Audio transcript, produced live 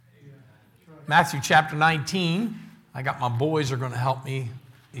Matthew chapter 19. I got my boys are going to help me.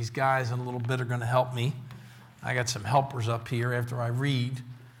 These guys in a little bit are going to help me. I got some helpers up here after I read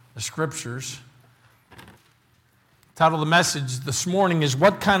the scriptures. The title of the message this morning is,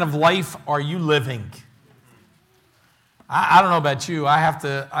 What Kind of Life Are You Living? I don't know about you. I have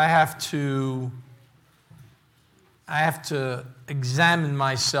to examine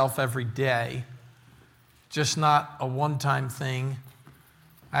myself every day. Just not a one-time thing.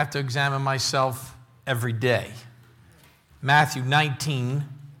 I have to examine myself every day. Matthew 19,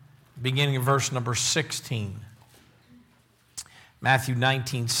 beginning of verse number 16. Matthew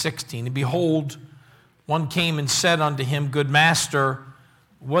 19:16. And behold, one came and said unto him, Good master,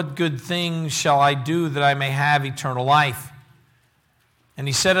 what good things shall I do that I may have eternal life? And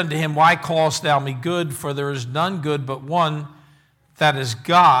he said unto him, Why callest thou me good? For there is none good but one, that is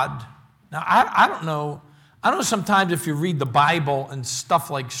God. Now, I don't know. I know sometimes if you read the Bible and stuff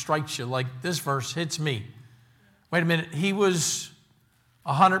like strikes you, like this verse hits me. Wait a minute, he was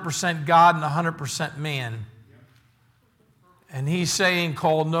 100% God and 100% man. And he's saying,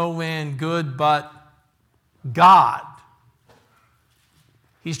 call no man good but God.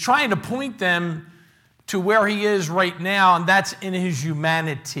 He's trying to point them to where he is right now, and that's in his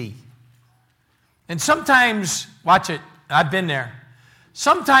humanity. And sometimes, watch it, I've been there.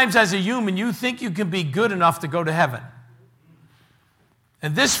 Sometimes as a human, you think you can be good enough to go to heaven.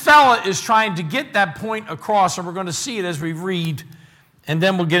 And this fella is trying to get that point across, and we're going to see it as we read, and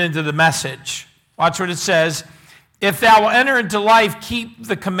then we'll get into the message. Watch what it says. If thou wilt enter into life, keep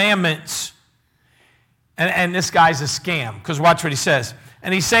the commandments. And this guy's a scam, because watch what he says.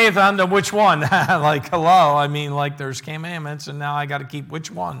 And he saith unto which one? Like, hello, I mean, like there's commandments, and now I got to keep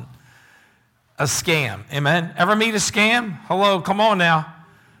which one? A scam. Amen? Ever meet a scam? Hello, come on now.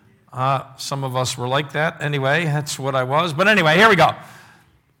 Some of us were like that. Anyway, that's what I was. But anyway, here we go.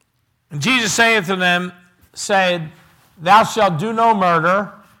 And Jesus saith to them, said, Thou shalt do no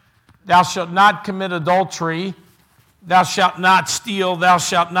murder, thou shalt not commit adultery, thou shalt not steal, thou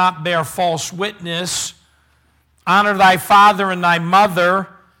shalt not bear false witness, honor thy father and thy mother,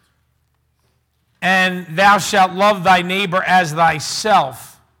 and thou shalt love thy neighbor as thyself.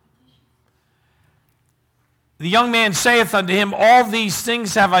 The young man saith unto him, All these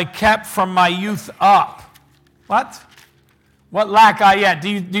things have I kept from my youth up. What? What lack I yet? Do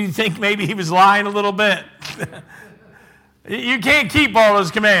you think maybe he was lying a little bit? You can't keep all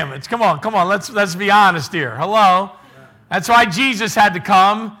those commandments. Come on, let's be honest here. Hello? That's why Jesus had to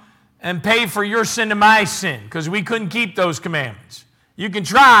come and pay for your sin and my sin, because we couldn't keep those commandments. You can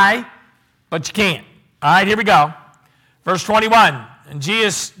try, but you can't. All right, here we go. Verse 21. And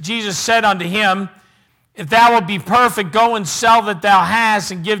Jesus said unto him, If thou wilt be perfect, go and sell that thou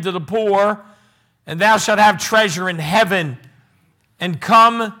hast, and give to the poor, and thou shalt have treasure in heaven, and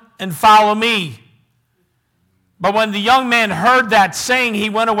come and follow me. But when the young man heard that saying, he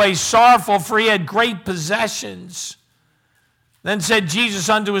went away sorrowful, for he had great possessions. Then said Jesus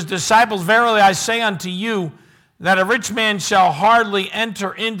unto his disciples, Verily I say unto you, that a rich man shall hardly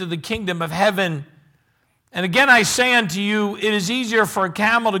enter into the kingdom of heaven. And again I say unto you, it is easier for a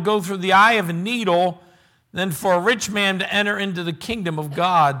camel to go through the eye of a needle than for a rich man to enter into the kingdom of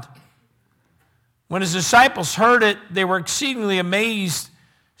God. When his disciples heard it, they were exceedingly amazed,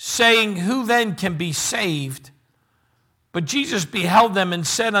 saying, Who then can be saved? But Jesus beheld them and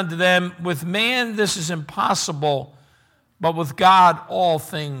said unto them, With man this is impossible, but with God all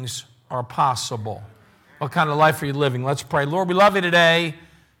things are possible. What kind of life are you living? Let's pray. Lord, we love you today.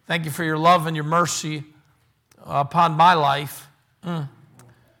 Thank you for your love and your mercy upon my life.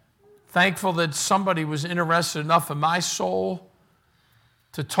 Thankful that somebody was interested enough in my soul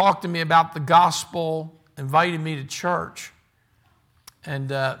to talk to me about the gospel, invited me to church, and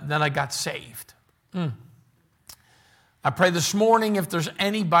then I got saved. I pray this morning, if there's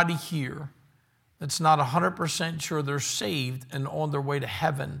anybody here that's not 100% sure they're saved and on their way to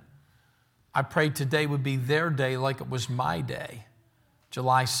heaven, I pray today would be their day like it was my day,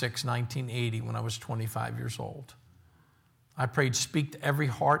 July 6, 1980, when I was 25 years old. I pray you'd speak to every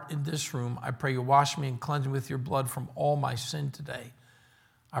heart in this room. I pray you wash me and cleanse me with your blood from all my sin today.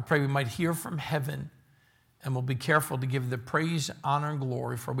 I pray we might hear from heaven, and we'll be careful to give the praise, honor, and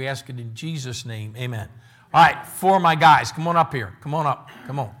glory, for we ask it in Jesus' name. Amen. All right, 4 of my guys, come on up here. Come on up.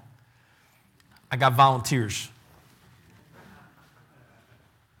 Come on. I got volunteers.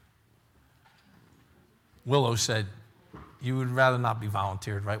 Willow said, you would rather not be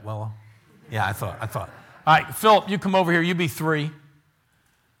volunteered, right, Willow? Yeah, I thought. All right, Philip, you come over here. You be 3.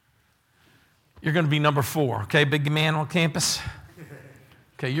 You're going to be number 4, okay, big man on campus?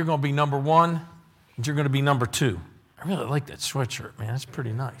 Okay, you're going to be number 1, and you're going to be number 2. I really like that sweatshirt, man. That's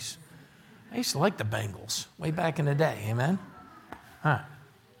pretty nice. I used to like the Bengals way back in the day. Amen? All right.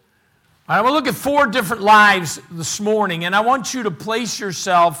 All right, we'll look at 4 different lives this morning, and I want you to place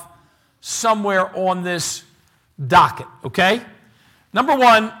yourself somewhere on this docket, okay? Number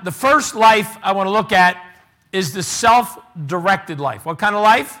 1, the first life I want to look at is the self-directed life. What kind of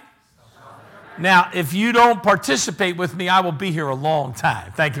life? Now, if you don't participate with me, I will be here a long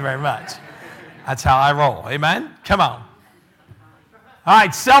time. Thank you very much. That's how I roll. Amen? Come on. All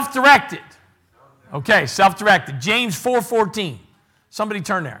right, self-directed. Okay, self-directed. James 4:14. Somebody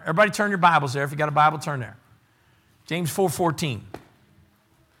turn there. Everybody turn your Bibles there. If you got a Bible, turn there. James 4:14.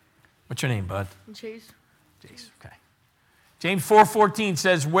 What's your name, bud? Chase. Chase, okay. James 4:14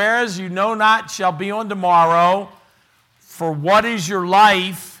 says, whereas you know not shall be on tomorrow, for what is your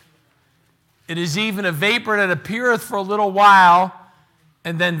life? It is even a vapor that appeareth for a little while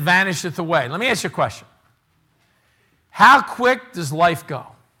and then vanisheth away. Let me ask you a question. How quick does life go?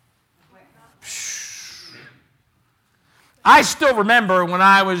 I still remember when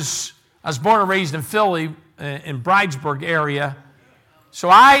I was born and raised in Philly, in Bridesburg area. So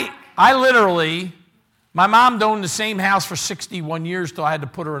I literally, my mom owned the same house for 61 years till I had to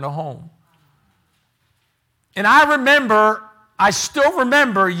put her in a home. And I still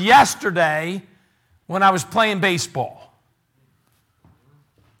remember yesterday when I was playing baseball.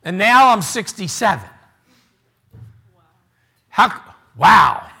 And now I'm 67.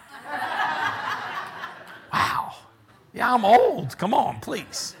 Wow. Wow. Yeah, I'm old. Come on,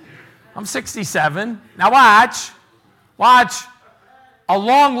 please. I'm 67. Now watch. A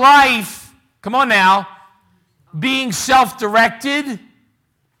long life, come on now, being self-directed.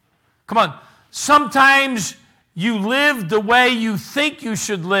 Come on. Sometimes you live the way you think you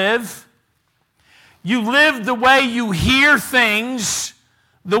should live. You live the way you hear things,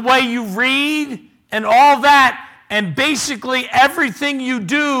 the way you read, and all that. And basically everything you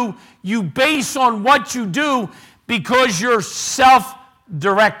do, you base on what you do because you're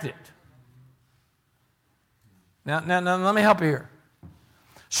self-directed. Now, let me help you here.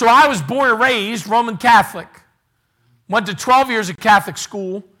 So I was born and raised Roman Catholic. Went to 12 years of Catholic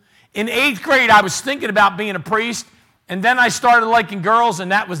school. In 8th grade, I was thinking about being a priest, and then I started liking girls, and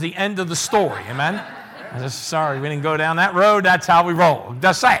that was the end of the story. Amen? Sorry, we didn't go down that road. That's how we roll.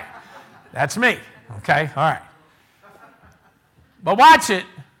 Just say it. That's me. Okay? All right. But watch it.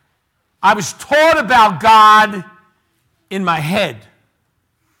 I was taught about God in my head.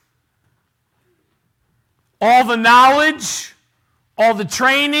 All the knowledge, all the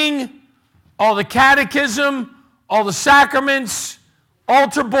training, all the catechism, all the sacraments,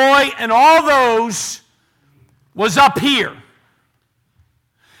 altar boy, and all those was up here.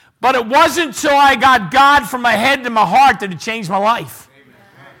 But it wasn't until I got God from my head to my heart that it changed my life.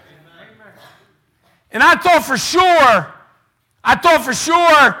 And I thought for sure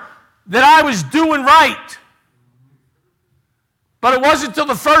that I was doing right. But it wasn't until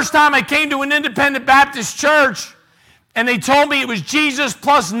the first time I came to an independent Baptist church and they told me it was Jesus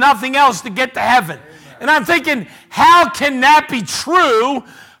plus nothing else to get to heaven. And I'm thinking, how can that be true?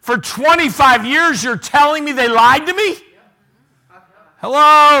 For 25 years you're telling me they lied to me?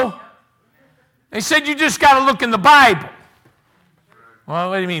 Hello? They said you just got to look in the Bible.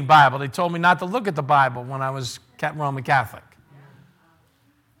 Well, what do you mean Bible? They told me not to look at the Bible when I was Roman Catholic.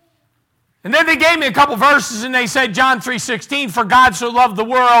 And then they gave me a couple verses and they said, John 3:16, for God so loved the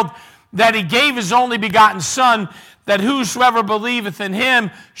world that he gave his only begotten Son, that whosoever believeth in him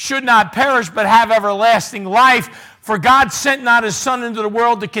should not perish but have everlasting life. For God sent not his Son into the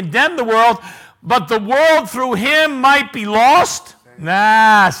world to condemn the world, but the world through him might be lost.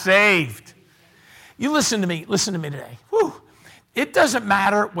 Saved. You listen to me today. Whew. It doesn't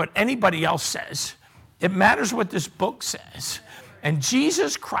matter what anybody else says. It matters what this book says. And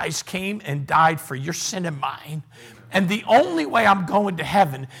Jesus Christ came and died for your sin and mine. And the only way I'm going to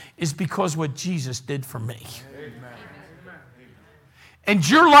heaven is because what Jesus did for me. Amen. And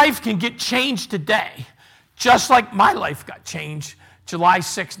your life can get changed today, just like my life got changed July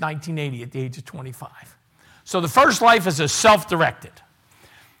 6, 1980 at the age of 25. So the first life is a self-directed.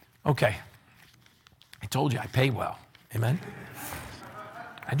 Okay. I told you I pay well. Amen?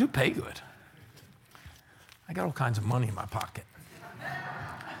 I do pay good. I got all kinds of money in my pocket.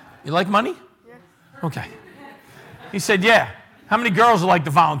 You like money? Yeah. Okay. He said, yeah. How many girls would like to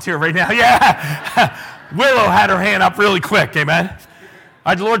volunteer right now? Yeah. Willow had her hand up really quick. Amen. All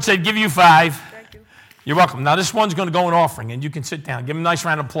right, the Lord said, give you 5. Thank you. You're welcome. Now, this one's going to go in offering, and you can sit down. Give him a nice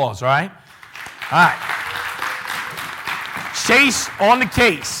round of applause, all right? All right. Chase on the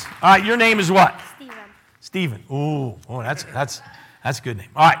case. All right, your name is what? Stephen. Ooh, that's a good name.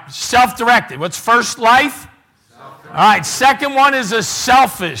 All right, self-directed. What's first life? All right, second one is a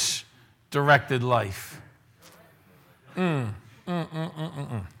selfish self-directed life. Can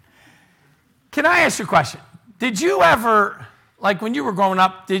I ask you a question? Did you ever, like when you were growing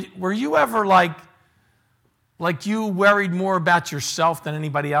up, were you ever like you worried more about yourself than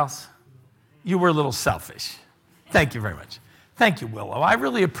anybody else? You were a little selfish. Thank you very much. Thank you, Willow. I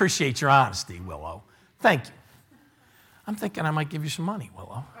really appreciate your honesty, Willow. Thank you. I'm thinking I might give you some money,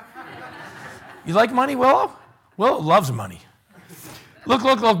 Willow. You like money, Willow? Willow loves money. Look.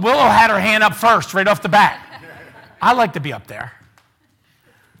 Willow had her hand up first, right off the bat. I like to be up there.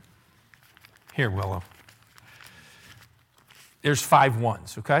 Here, Willow. There's 5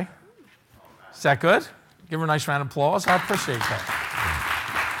 ones, okay? Is that good? Give her a nice round of applause. I appreciate that.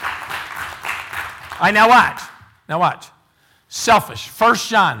 All right, now watch. Selfish. 1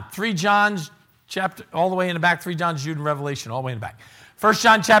 John, 3 John's chapter, all the way in the back, 3 John's, Jude, and Revelation, all the way in the back. 1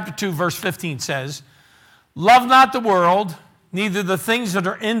 John chapter 2, verse 15 says, love not the world, neither the things that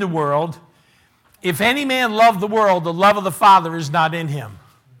are in the world. If any man love the world, the love of the Father is not in him.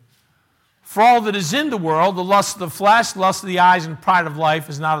 For all that is in the world, the lust of the flesh, lust of the eyes, and pride of life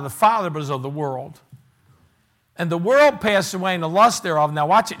is not of the Father, but is of the world. And the world passes away, and the lust thereof. Now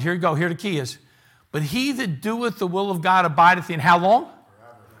watch it. Here you go. Here the key is. But he that doeth the will of God abideth in how long?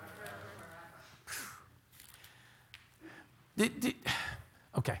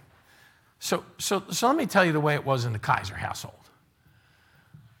 Okay. So let me tell you the way it was in the Kaiser household.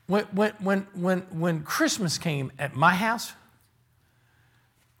 When Christmas came at my house,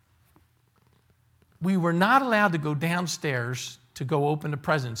 we were not allowed to go downstairs to go open the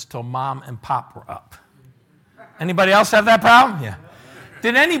presents till Mom and Pop were up. Anybody else have that problem? Yeah.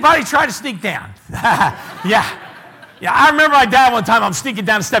 Did anybody try to sneak down? Yeah. I remember my dad one time, I'm sneaking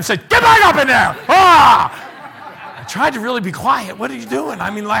down the steps, said, get back up in there! Ah! I tried to really be quiet. What are you doing? I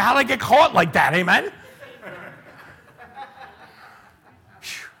mean, like, how did I get caught like that? Amen?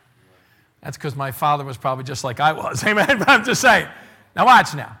 That's because my father was probably just like I was. Amen? But I'm just saying. Now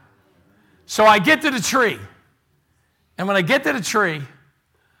watch now. So I get to the tree. And when I get to the tree,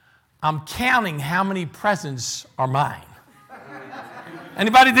 I'm counting how many presents are mine.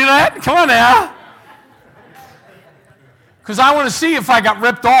 Anybody do that? Come on now. Because I want to see if I got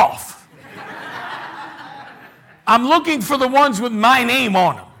ripped off. I'm looking for the ones with my name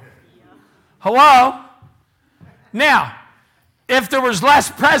on them. Hello? Now, if there was less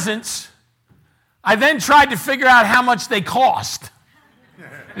presents, I then tried to figure out how much they cost.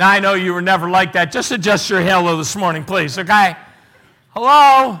 Now, I know you were never like that. Just adjust your halo this morning, please, okay?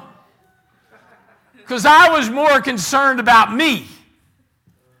 Hello? Because I was more concerned about me.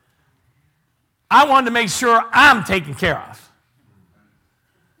 I wanted to make sure I'm taken care of.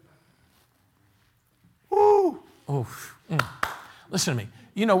 Woo. Listen to me.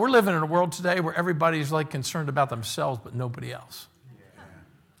 You know, we're living in a world today where everybody's like concerned about themselves, but nobody else.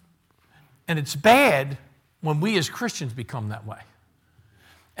 And it's bad when we as Christians become that way.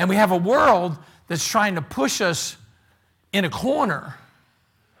 And we have a world that's trying to push us in a corner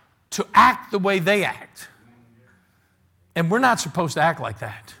to act the way they act. And we're not supposed to act like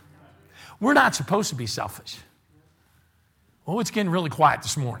that. We're not supposed to be selfish. Oh, it's getting really quiet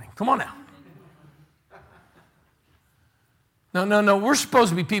this morning. Come on now. No. We're supposed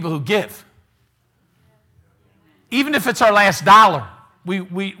to be people who give. Even if it's our last dollar,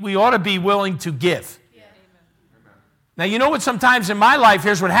 we ought to be willing to give. Now, you know what? Sometimes in my life,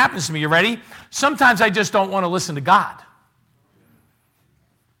 here's what happens to me. You ready? Sometimes I just don't want to listen to God.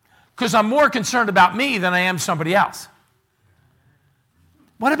 Because I'm more concerned about me than I am somebody else.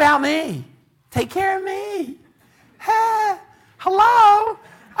 What about me? Take care of me. Hey, hello?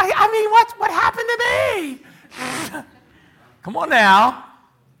 I mean, what happened to me? Come on now.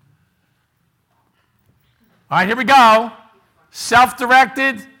 All right, here we go.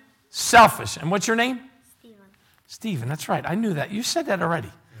 Self-directed, selfish. And what's your name? Stephen, that's right. I knew that. You said that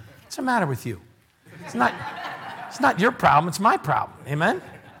already. What's the matter with you? It's not your problem. It's my problem. Amen?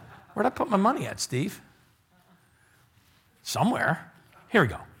 Where'd I put my money at, Steve? Somewhere. Here we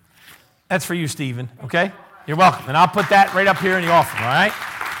go. That's for you, Stephen, okay? You're welcome. And I'll put that right up here in the offering, all right?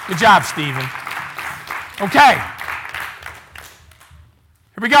 Good job, Stephen. Okay.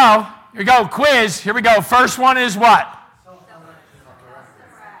 Here we go. Here we go. Quiz. Here we go. First one is what?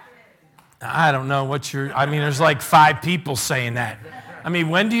 I don't know what there's like 5 people saying that. I mean,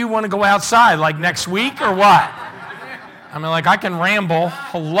 when do you want to go outside? Like next week or what? I mean, like I can ramble.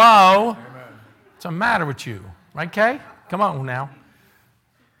 Hello? What's the matter with you? Right, Kay? Come on now.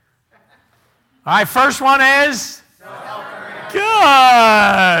 All right, first one is? Good.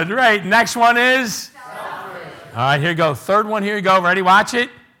 Right, next one is? All right, here you go. Third one, here you go. Ready? Watch it.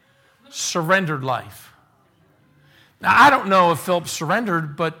 Surrendered life. Now, I don't know if Philip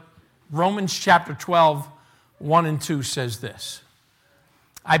surrendered, but Romans chapter 12, 1 and 2 says this.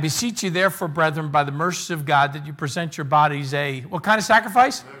 I beseech you, therefore, brethren, by the mercies of God, that you present your bodies a, what kind of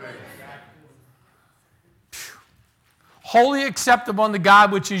sacrifice? Holy, acceptable unto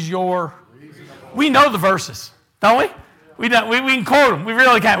God, which is your... We know the verses, don't we? We can quote them. We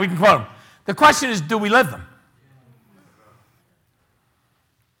really can. We can quote them. The question is, do we live them?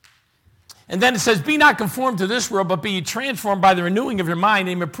 And then it says, be not conformed to this world, but be ye transformed by the renewing of your mind,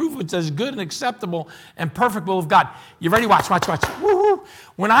 and approve what's as good and acceptable and perfect will of God. You ready? Watch. Woo-hoo.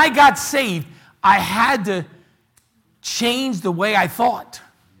 When I got saved, I had to change the way I thought.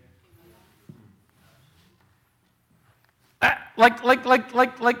 Like,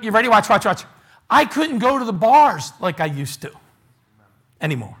 you ready? Watch. I couldn't go to the bars like I used to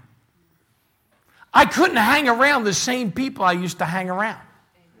anymore. I couldn't hang around the same people I used to hang around.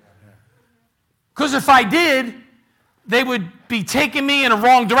 Because if I did, they would be taking me in a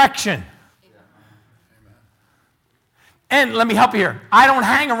wrong direction. And let me help you here. I don't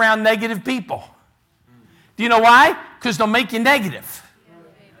hang around negative people. Do you know why? Because they'll make you negative.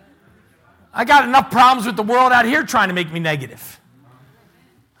 I got enough problems with the world out here trying to make me negative.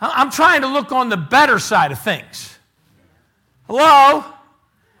 I'm trying to look on the better side of things. Hello?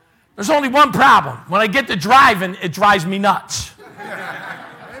 There's only one problem. When I get to driving, it drives me nuts.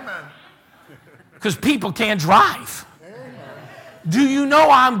 Because people can't drive. Do you know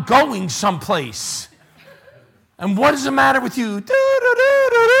I'm going someplace? And what is the matter with you?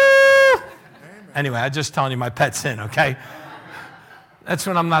 Anyway, I'm just telling you my pet sin, okay? That's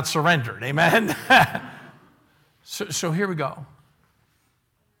when I'm not surrendered, amen? So here we go.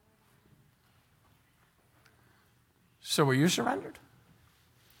 So were you surrendered?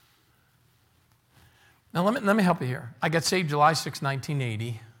 Now let me help you here. I got saved July 6,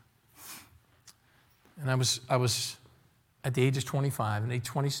 1980. And I was at the age of 25, and age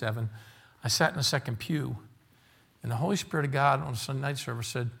 27, I sat in the second pew, and the Holy Spirit of God on a Sunday night service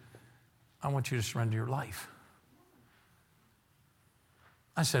said, I want you to surrender your life.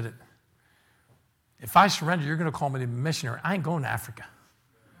 I said, if I surrender, you're going to call me the missionary. I ain't going to Africa.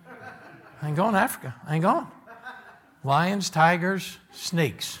 I ain't going to Africa. I ain't going. Lions, tigers,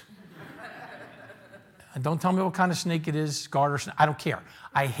 snakes. And don't tell me what kind of snake it is, garter snake. I don't care.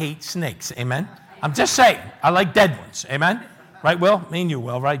 I hate snakes. Amen? I'm just saying, I like dead ones. Amen? Right, Will? Me and you,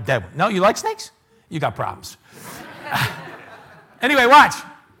 Will, right? Dead one. No, you like snakes? You got problems. Anyway, watch.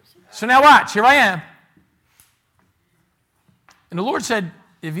 So now watch. Here I am. And the Lord said,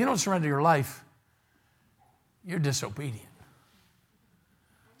 if you don't surrender your life, you're disobedient.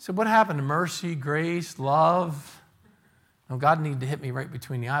 So what happened to mercy, grace, love? No, God needed to hit me right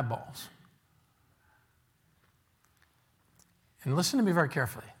between the eyeballs. And listen to me very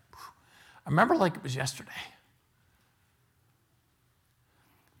carefully. I remember like it was yesterday.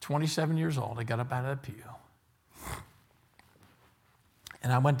 27 years old, I got up out of the pew.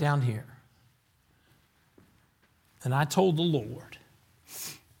 And I went down here. And I told the Lord,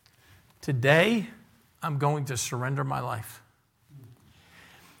 today I'm going to surrender my life.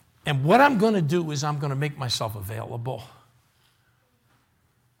 And what I'm going to do is I'm going to make myself available.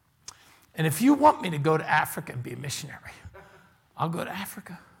 And if you want me to go to Africa and be a missionary, I'll go to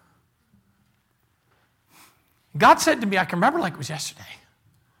Africa. God said to me, I can remember like it was yesterday.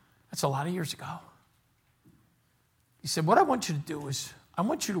 That's a lot of years ago. He said, what I want you to do is I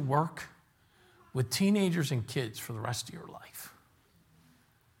want you to work with teenagers and kids for the rest of your life.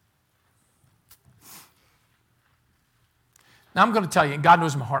 Now I'm going to tell you, and God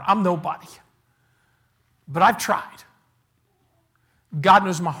knows my heart, I'm nobody. But I've tried. God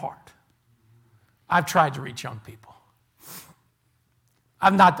knows my heart. I've tried to reach young people.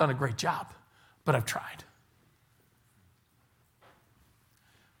 I've not done a great job, but I've tried.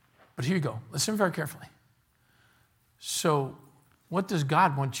 But here you go. Listen very carefully. So, what does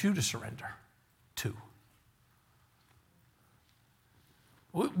God want you to surrender to?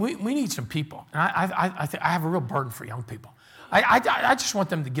 We need some people. And I have a real burden for young people. I just want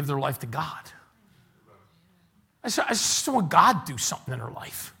them to give their life to God. I just want God to do something in their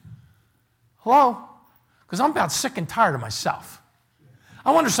life. Hello? Because I'm about sick and tired of myself.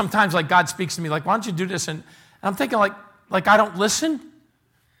 I wonder sometimes, like, God speaks to me, like, why don't you do this? And I'm thinking, like I don't listen.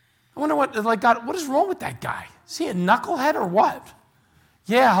 I wonder God, what is wrong with that guy? Is he a knucklehead or what?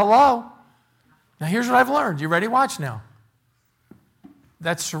 Yeah, hello? Now, here's what I've learned. You ready? Watch now.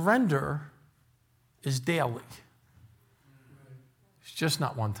 That surrender is daily. It's just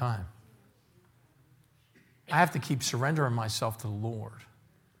not one time. I have to keep surrendering myself to the Lord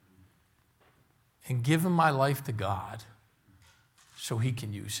and giving my life to God so he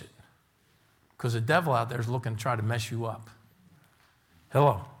can use it. Because the devil out there is looking to try to mess you up.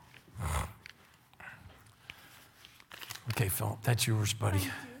 Hello. Okay, Phil, that's yours, buddy.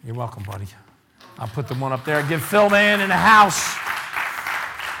 You're welcome, buddy. I'll put the one up there. Give Phil, man, in the house.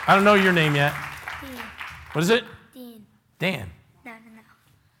 I don't know your name yet. Dean. What is it? Dean. Dan.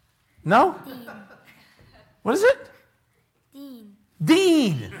 No. No? Dean. What is it? Dean.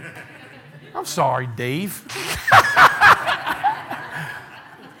 Dean. I'm sorry, Dave.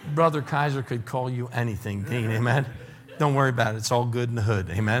 Brother Kaiser could call you anything, Dean, amen? Don't worry about it. It's all good in the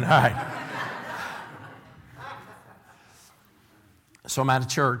hood, amen? All right. So I'm at a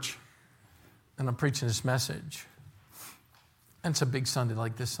church, and I'm preaching this message. And it's a big Sunday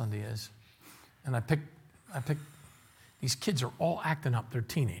like this Sunday is. And I pick, these kids are all acting up. They're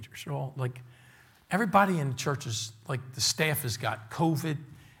teenagers. They're all like, everybody in the church is, like, the staff has got COVID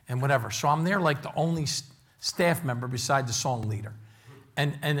and whatever. So I'm there like the only staff member beside the song leader.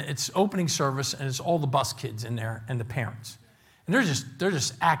 And it's opening service, and it's all the bus kids in there and the parents. And they're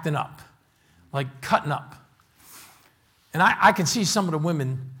just acting up, like cutting up. And I can see some of the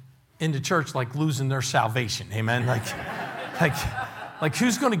women in the church like losing their salvation, amen? Like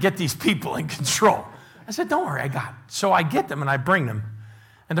who's going to get these people in control? I said, don't worry, I got it. So I get them and I bring them.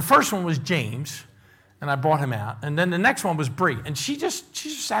 And the first one was James, and I brought him out. And then the next one was Bree, and she's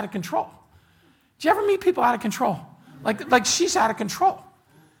just out of control. Do you ever meet people out of control? Like she's out of control.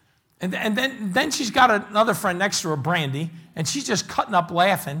 And then she's got another friend next to her, Brandy, and she's just cutting up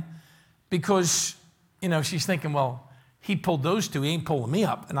laughing because, she's thinking, well, he pulled those two, he ain't pulling me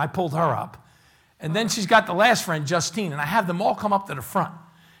up, and I pulled her up. And then she's got the last friend, Justine, and I have them all come up to the front.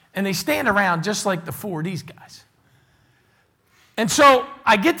 And they stand around just like the four of these guys. And so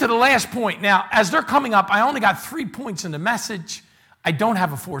I get to the last point. Now, as they're coming up, I only got 3 points in the message. I don't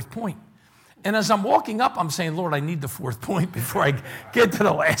have a fourth point. And as I'm walking up, I'm saying, Lord, I need the fourth point before I get to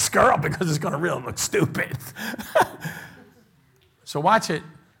the last girl because it's going to really look stupid. So watch it.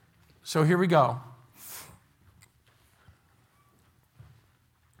 So here we go.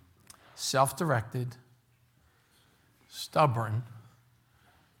 Self-directed, stubborn.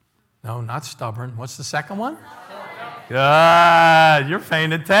 No, not stubborn. What's the second one? Good. You're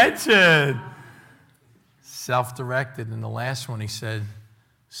paying attention. Self-directed. And the last one, he said,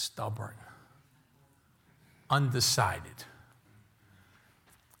 stubborn. Undecided.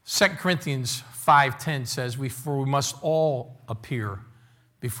 2 Corinthians 5:10 says, for we must all appear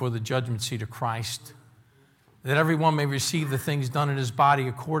before the judgment seat of Christ, that everyone may receive the things done in his body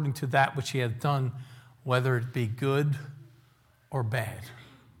according to that which he hath done, whether it be good or bad.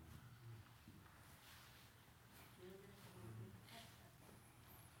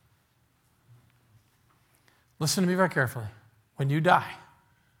 Listen to me very carefully. When you die,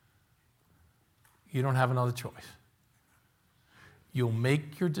 you don't have another choice. You'll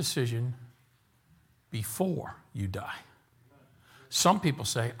make your decision before you die. Some people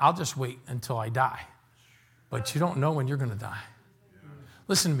say, I'll just wait until I die. But you don't know when you're going to die.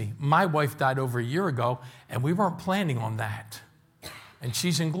 Listen to me. My wife died over a year ago, and we weren't planning on that. And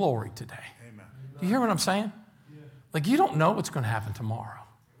she's in glory today. Amen. Do you hear what I'm saying? Like, you don't know what's going to happen tomorrow.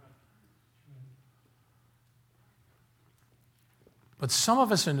 But some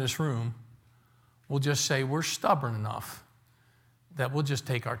of us in this room will just say we're stubborn enough that we'll just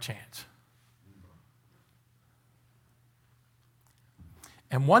take our chance.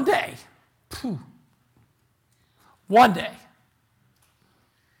 And one day, the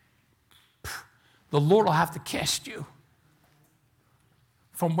Lord will have to cast you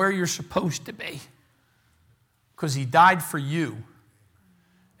from where you're supposed to be because he died for you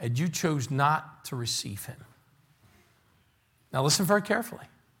and you chose not to receive him. Now listen very carefully.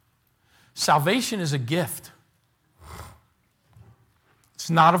 Salvation is a gift. It's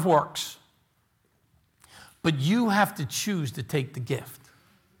not of works. But you have to choose to take the gift.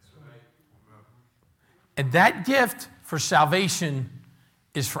 And that gift for salvation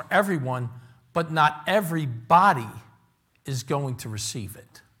is for everyone, but not everybody is going to receive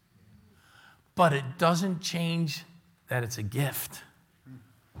it. But it doesn't change that it's a gift.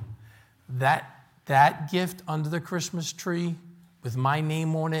 That gift under the Christmas tree with my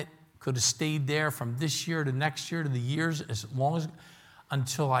name on it could have stayed there from this year to next year to the years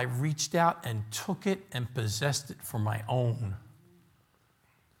until I reached out and took it and possessed it for my own.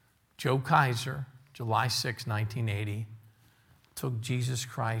 Joe Kaiser, July 6, 1980, took Jesus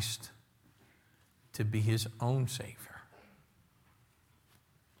Christ to be his own Savior.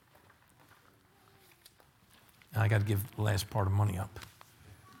 Now I got to give the last part of money up.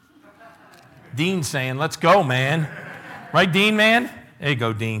 Dean's saying, let's go, man. Right, Dean, man? There you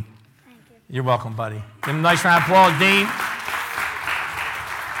go, Dean. Thank you. You're welcome, buddy. Give him a nice round of applause, Dean.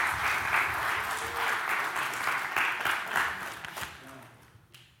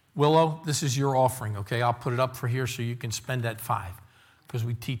 Willow, this is your offering, okay? I'll put it up for here so you can spend that 5 because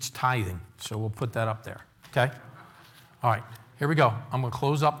we teach tithing. So we'll put that up there, okay? All right, here we go. I'm going to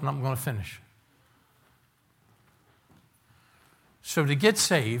close up and I'm going to finish. So to get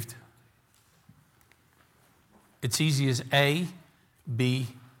saved, it's easy as A, B,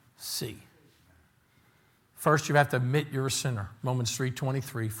 C. First, you have to admit you're a sinner. Romans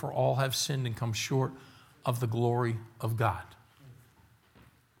 3:23, for all have sinned and come short of the glory of God.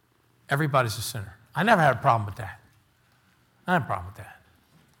 Everybody's a sinner. I never had a problem with that. I had a problem with that.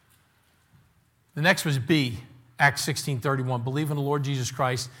 The next was B, Acts 16:31, believe in the Lord Jesus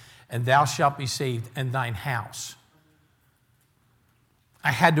Christ, and thou shalt be saved, and thine house.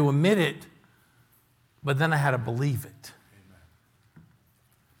 I had to admit it, but then I had to believe it.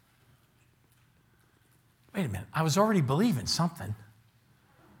 Wait a minute, I was already believing something,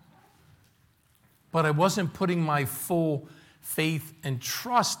 but I wasn't putting my full faith and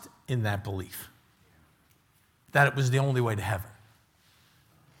trust in that belief, that it was the only way to heaven.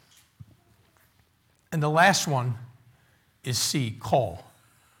 And the last one is C, call.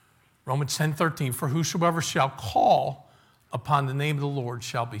 Romans 10:13, for whosoever shall call upon the name of the Lord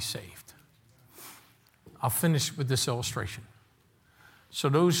shall be saved. I'll finish with this illustration. So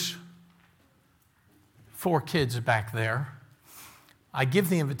those 4 kids back there, I give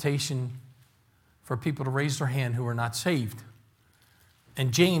the invitation for people to raise their hand who are not saved.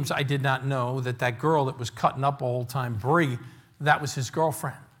 And James, I did not know that girl that was cutting up all the time, Bree, that was his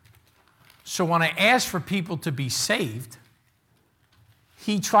girlfriend. So when I asked for people to be saved,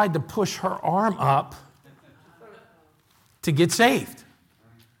 he tried to push her arm up to get saved.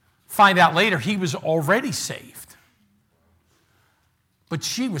 Find out later he was already saved. But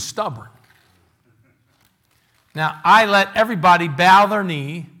she was stubborn. Now, I let everybody bow their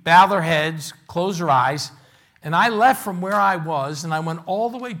knee, bow their heads, close their eyes, and I left from where I was, and I went all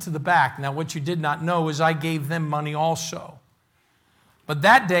the way to the back. Now, what you did not know is I gave them money also. But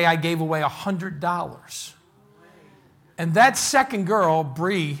that day, I gave away $100. And that second girl,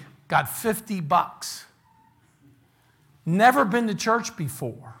 Bree, got $50. Never been to church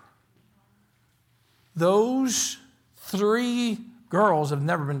before. Those 3 girls have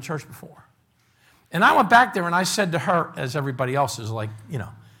never been to church before. And I went back there and I said to her, as everybody else is like, you know,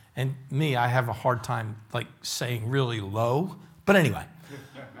 and me, I have a hard time like saying really low. But anyway,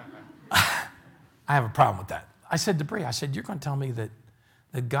 I have a problem with that. I said to Bree, I said, you're going to tell me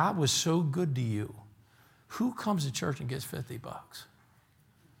that God was so good to you. Who comes to church and gets $50?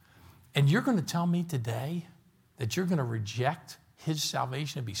 And you're going to tell me today that you're going to reject his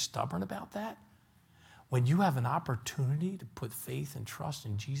salvation and be stubborn about that? When you have an opportunity to put faith and trust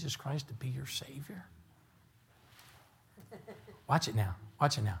in Jesus Christ to be your Savior? Watch it now.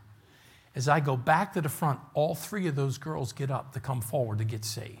 Watch it now. As I go back to the front, all 3 of those girls get up to come forward to get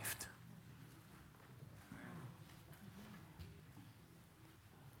saved.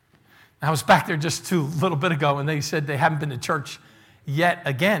 I was back there just a little bit ago, and they said they haven't been to church yet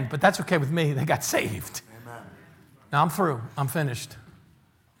again, but that's okay with me. They got saved. Amen. Now I'm through. I'm finished.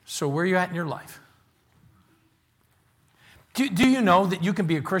 So where are you at in your life? Do you know that you can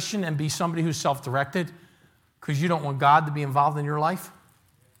be a Christian and be somebody who's self-directed because you don't want God to be involved in your life?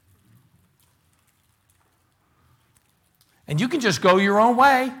 And you can just go your own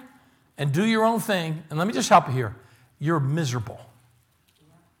way and do your own thing. And let me just help you here. You're miserable.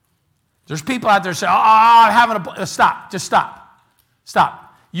 There's people out there saying, I'm having a... Stop. Just stop.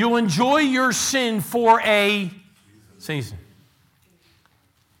 Stop. You'll enjoy your sin for a season.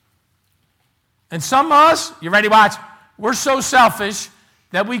 And some of us, you ready to watch? We're so selfish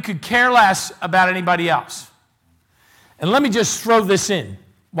that we could care less about anybody else. And let me just throw this in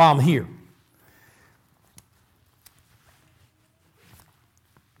while I'm here.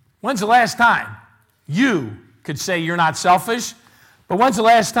 When's the last time you could say you're not selfish, but when's the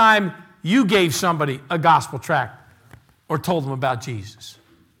last time you gave somebody a gospel tract or told them about Jesus?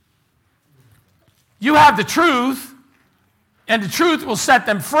 You have the truth, and the truth will set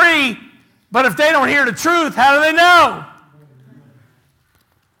them free, but if they don't hear the truth, how do they know?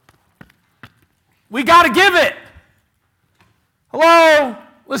 We got to give it. Hello?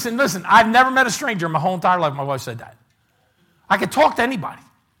 Listen, I've never met a stranger in my whole entire life. My wife said that. I could talk to anybody.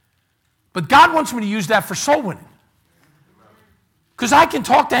 But God wants me to use that for soul winning. Because I can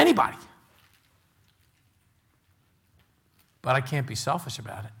talk to anybody. But I can't be selfish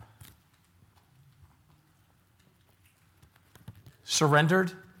about it.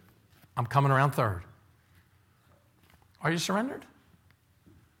 Surrendered, I'm coming around third. Are you surrendered?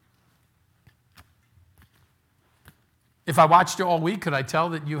 If I watched you all week, could I tell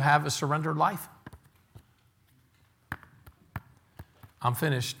that you have a surrendered life? I'm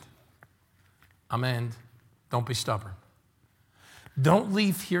finished. I'm end. Don't be stubborn. Don't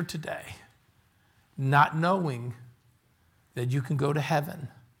leave here today not knowing that you can go to heaven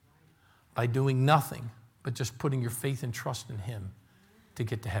by doing nothing but just putting your faith and trust in him to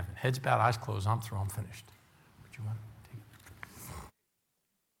get to heaven. Heads bowed, eyes closed. I'm through. I'm finished. What you want? Take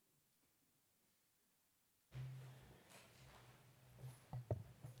it.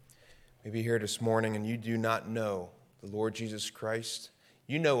 Maybe you're here this morning and you do not know the Lord Jesus Christ.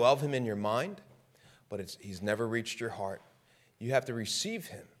 You know of him in your mind, but he's never reached your heart. You have to receive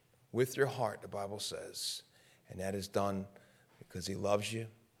him with your heart, the Bible says. And that is done because he loves you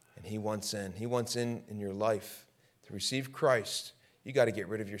and he wants in. He wants in your life. To receive Christ, you got to get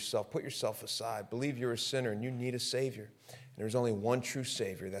rid of yourself. Put yourself aside. Believe you're a sinner and you need a Savior. And there's only one true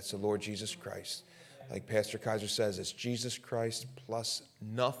Savior. That's the Lord Jesus Christ. Like Pastor Kaiser says, it's Jesus Christ plus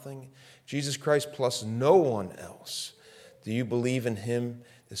nothing. Jesus Christ plus no one else. Do you believe in him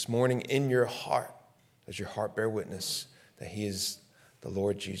this morning in your heart? Does your heart bear witness that he is the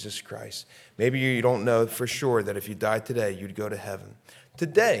Lord Jesus Christ? Maybe you don't know for sure that if you died today, you'd go to heaven.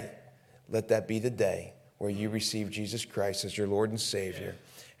 Today, let that be the day where you receive Jesus Christ as your Lord and Savior.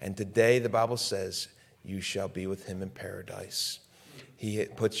 And today, the Bible says, you shall be with him in paradise. He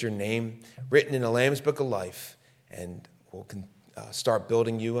puts your name written in the Lamb's Book of Life and will start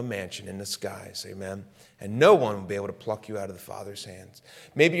building you a mansion in the skies. Amen. And no one will be able to pluck you out of the Father's hands.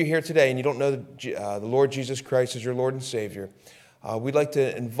 Maybe you're here today and you don't know the Lord Jesus Christ as your Lord and Savior. We'd like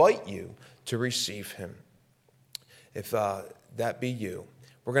to invite you to receive him. If that be you.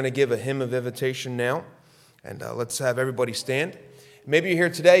 We're going to give a hymn of invitation now. And let's have everybody stand. Maybe you're here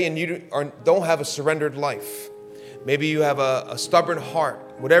today and you don't have a surrendered life. Maybe you have a stubborn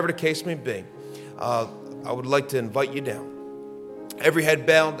heart. Whatever the case may be, I would like to invite you down. Every head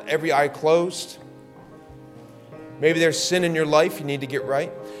bowed, every eye closed. Maybe there's sin in your life you need to get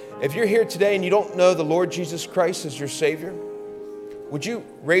right. If you're here today and you don't know the Lord Jesus Christ as your Savior, would you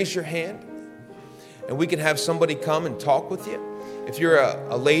raise your hand? And we can have somebody come and talk with you. If you're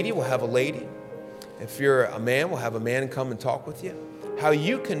a lady, we'll have a lady. If you're a man, we'll have a man come and talk with you. How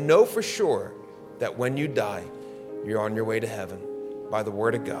you can know for sure that when you die, you're on your way to heaven by the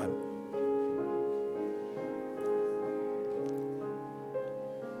word of God.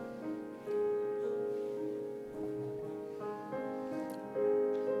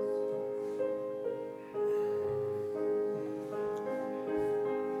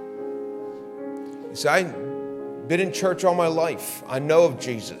 You see, I've been in church all my life. I know of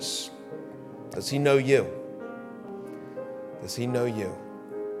Jesus. Does he know you? Does he know you?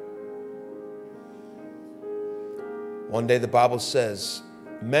 One day the Bible says,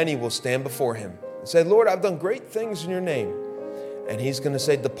 many will stand before him and say, Lord, I've done great things in your name. And he's going to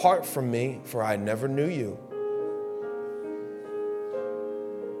say, depart from me, for I never knew you.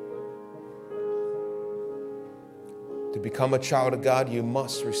 To become a child of God, you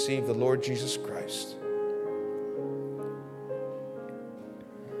must receive the Lord Jesus Christ.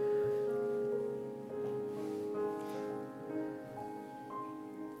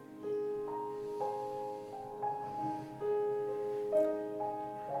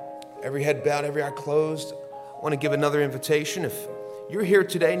 Every head bowed, every eye closed. I want to give another invitation. If you're here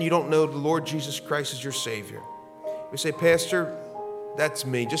today and you don't know the Lord Jesus Christ as your Savior, you say, Pastor, that's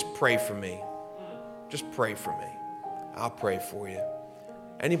me. Just pray for me. Just pray for me. I'll pray for you.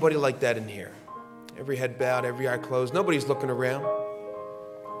 Anybody like that in here? Every head bowed, every eye closed. Nobody's looking around.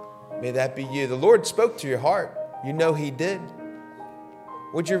 May that be you. The Lord spoke to your heart. You know he did.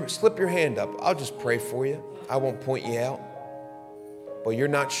 Would you slip your hand up? I'll just pray for you. I won't point you out. But you're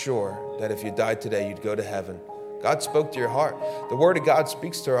not sure that if you died today, you'd go to heaven. God spoke to your heart. The Word of God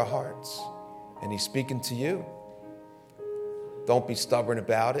speaks to our hearts. And he's speaking to you. Don't be stubborn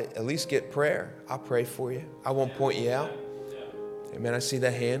about it. At least get prayer. I'll pray for you. I won't point you out. Amen. I see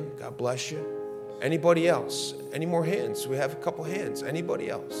that hand. God bless you. Anybody else? Any more hands? We have a couple hands. Anybody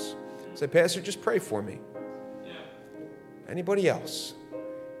else? Say, Pastor, just pray for me. Anybody else?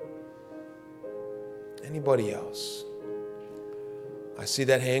 Anybody else? I see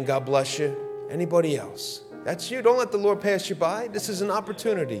that hand. God bless you. Anybody else? That's you. Don't let the Lord pass you by. This is an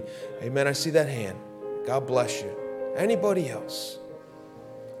opportunity. Amen. I see that hand. God bless you. Anybody else?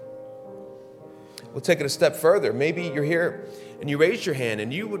 We'll take it a step further. Maybe you're here and you raised your hand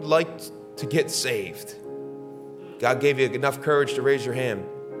and you would like to get saved. God gave you enough courage to raise your hand.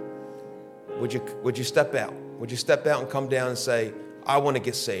 Would you step out? Would you step out and come down and say, I want to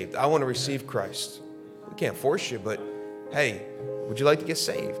get saved. I want to receive Christ. We can't force you, but hey, would you like to get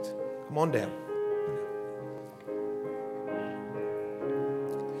saved? Come on down.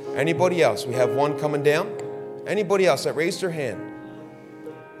 Anybody else? We have one coming down. Anybody else that raised their hand?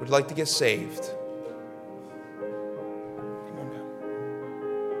 would like to get saved? Come on down.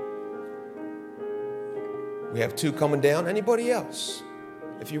 We have 2 coming down. Anybody else?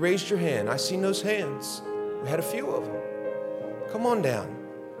 If you raised your hand, I seen those hands. We had a few of them. Come on down.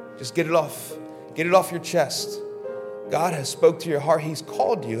 Just get it off. Get it off your chest. God has spoke to your heart. He's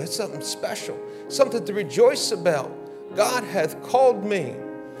called you. That's something special. Something to rejoice about. God hath called me.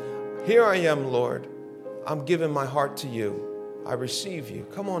 Here I am, Lord. I'm giving my heart to you. I receive you.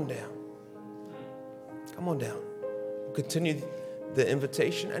 Come on down. Come on down. We'll continue the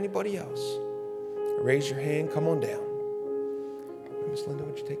invitation. Anybody else? Raise your hand. Come on down. Miss Linda,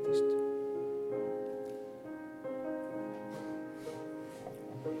 would you take these 2?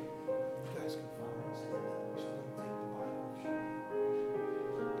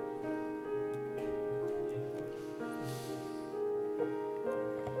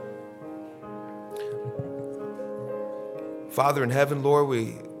 Father in heaven, Lord,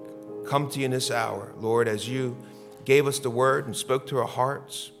 we come to you in this hour. Lord, as you gave us the word and spoke to our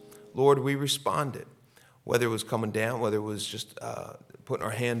hearts, Lord, we responded. Whether it was coming down, whether it was just putting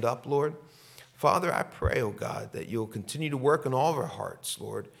our hand up, Lord. Father, I pray, oh God, that you'll continue to work in all of our hearts,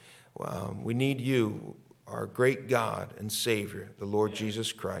 Lord. We need you, our great God and Savior, the Lord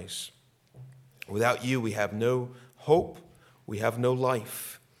Jesus Christ. Without you, we have no hope. We have no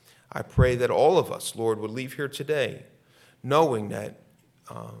life. I pray that all of us, Lord, would leave here today knowing that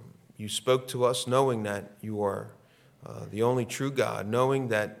you spoke to us, knowing that you are the only true God, knowing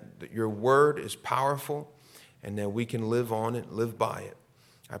that your word is powerful and that we can live on it, live by it.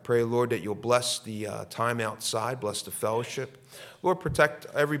 I pray, Lord, that you'll bless the time outside, bless the fellowship. Lord, protect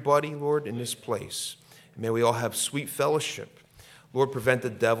everybody, Lord, in this place. May we all have sweet fellowship. Lord, prevent the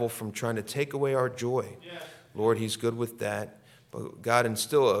devil from trying to take away our joy. Lord, he's good with that. But God,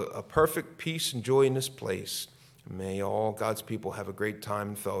 instill a perfect peace and joy in this place. May all God's people have a great time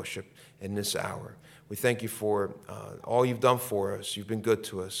in fellowship in this hour. We thank you for all you've done for us. You've been good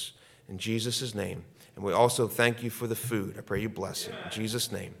to us. In Jesus' name. And we also thank you for the food. I pray you bless it. In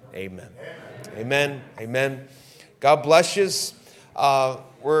Jesus' name, amen. Amen. Amen. God bless you.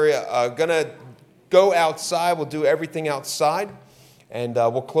 We're going to go outside. We'll do everything outside. And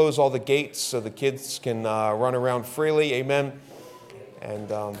we'll close all the gates so the kids can run around freely. Amen.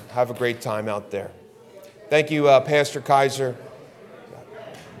 And have a great time out there. Thank you, Pastor Kaiser.